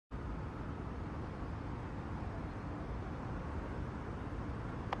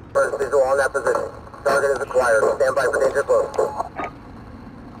first visual on that position. Target is acquired. Stand by for danger close.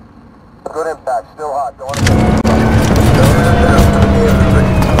 Good impact. Still hot. Don't want to get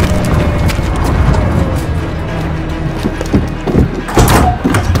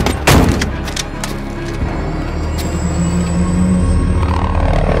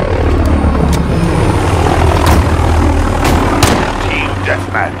Team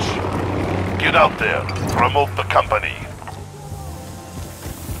Deathmatch. Get out there. Promote the company.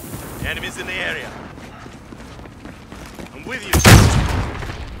 Enemies in the area. I'm with you.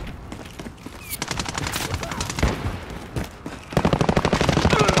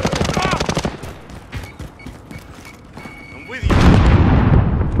 I'm with you.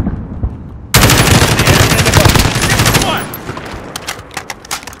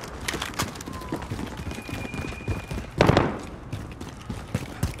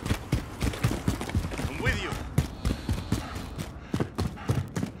 I'm with you.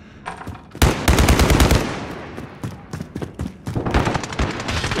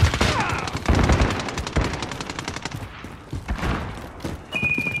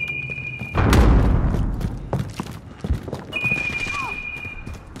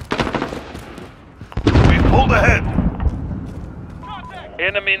 Hold ahead.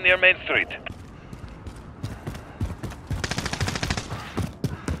 Enemy near Main Street.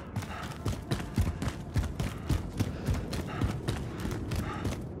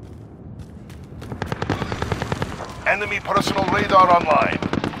 Enemy personal radar online.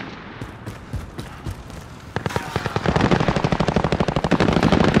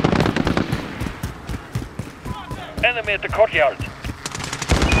 Enemy at the courtyard.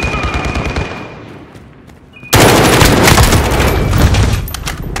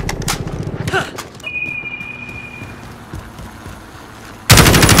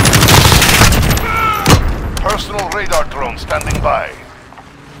 Personal radar drone standing by.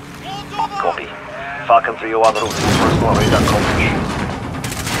 Copy. Falcon 3 en route. Personal radar coverage.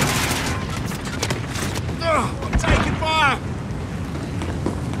 I'm taking fire!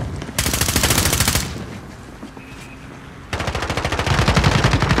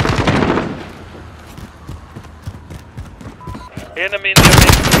 Enemy near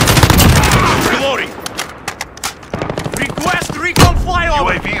Main Street. Reloading! Request recon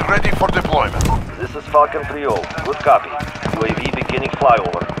flyover! UAV ready for deployment. This is Falcon 3-0. Good copy. UAV beginning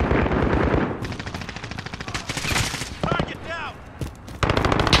flyover. Target down!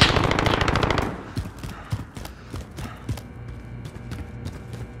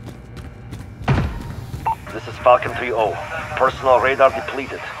 This is Falcon 3-0. Personal radar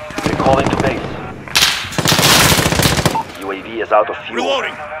depleted. Recalling to base. UAV is out of fuel.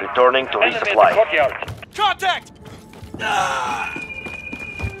 Reloading. Returning to resupply. Contact!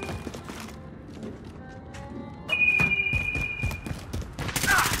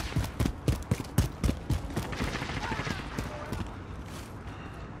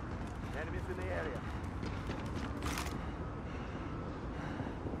 Enemies in the area.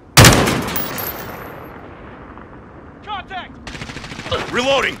 Contact!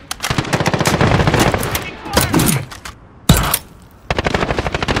 Reloading!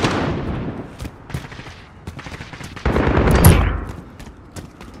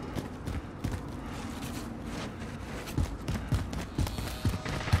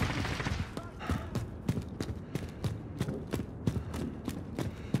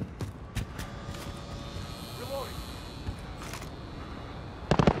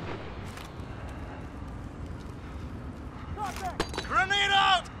 Grenade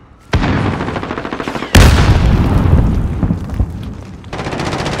out!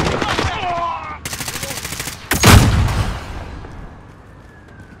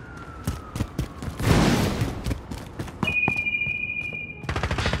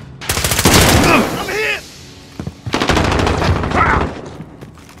 I'm hit!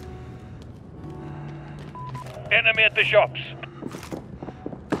 Enemy at the shops.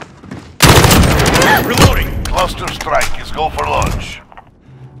 Reloading! Cluster strike is go for launch.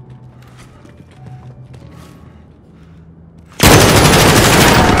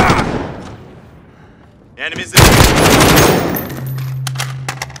 Enemies in the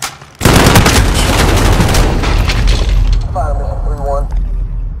Fire mission 3-1.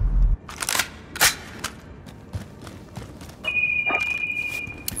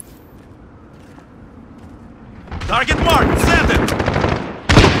 Target marked! Send it!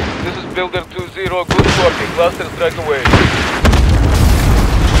 This is Builder 2-0, good copy. Cluster strike away.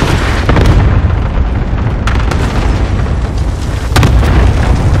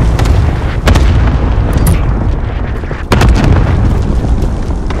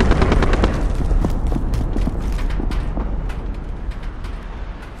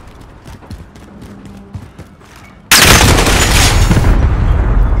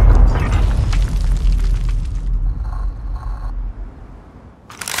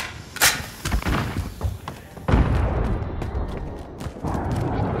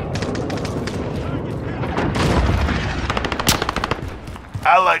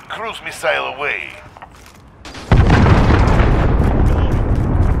 Allied cruise missile away.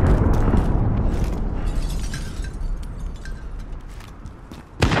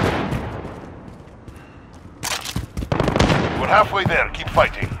 We're halfway there. Keep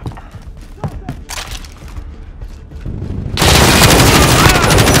fighting.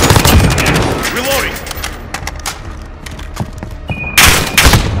 Reloading.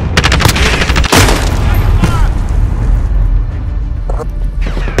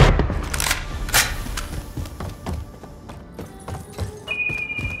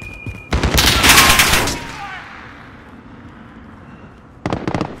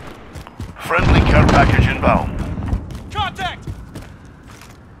 Friendly care package inbound. Contact!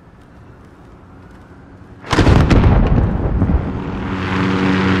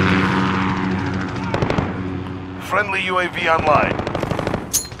 Friendly UAV online.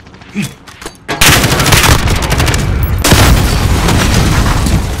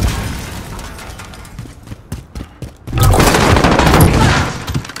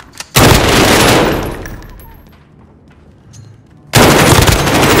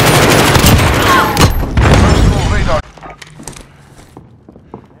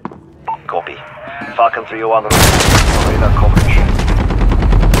 Copy. Falcon 301 route. Radar coverage.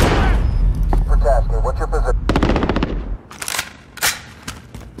 For tasking, what's your position?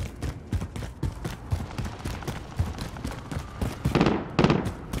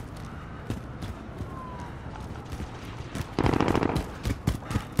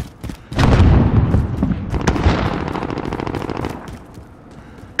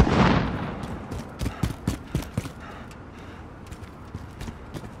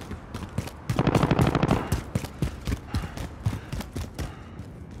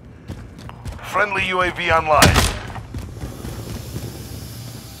 Friendly UAV online.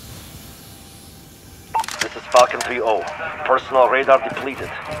 This is Falcon 3-0. Personal radar depleted.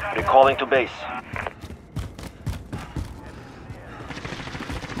 Recalling to base.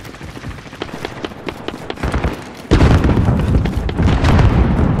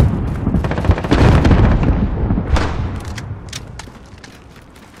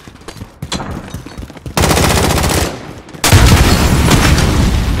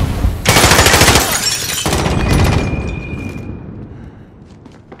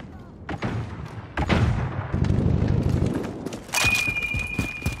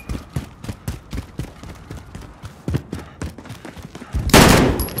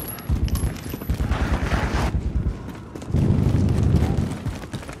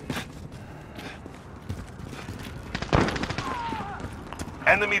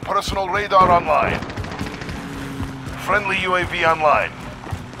 Enemy personal radar online. Friendly UAV online.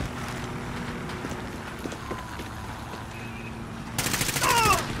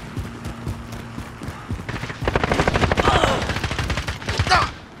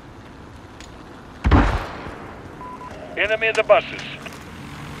 Enemy in the buses.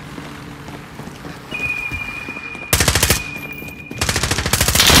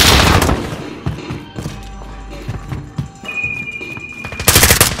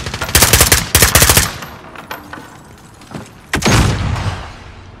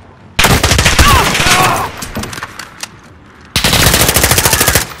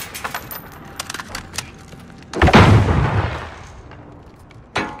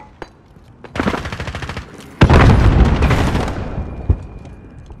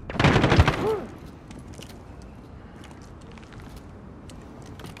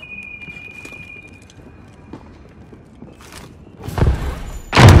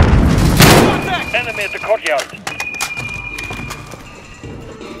 Enemy at the courtyard.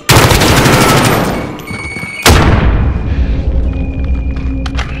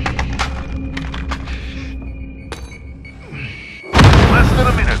 Less than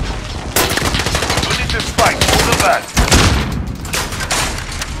a minute. We need this fight. Hold them back.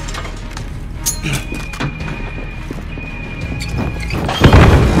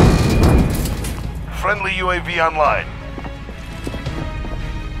 Friendly UAV online.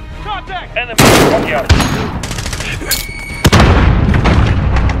 Contact! Enemy in the courtyard.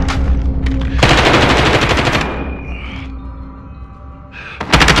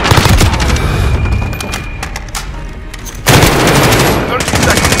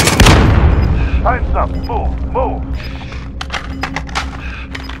 Time's up. Move. Move.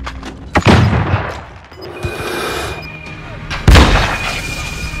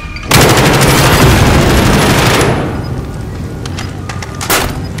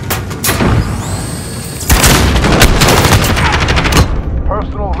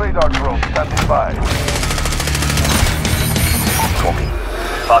 Personal radar drone standing by. Copy.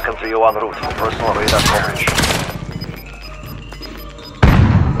 Falcon 301 route for personal radar coverage.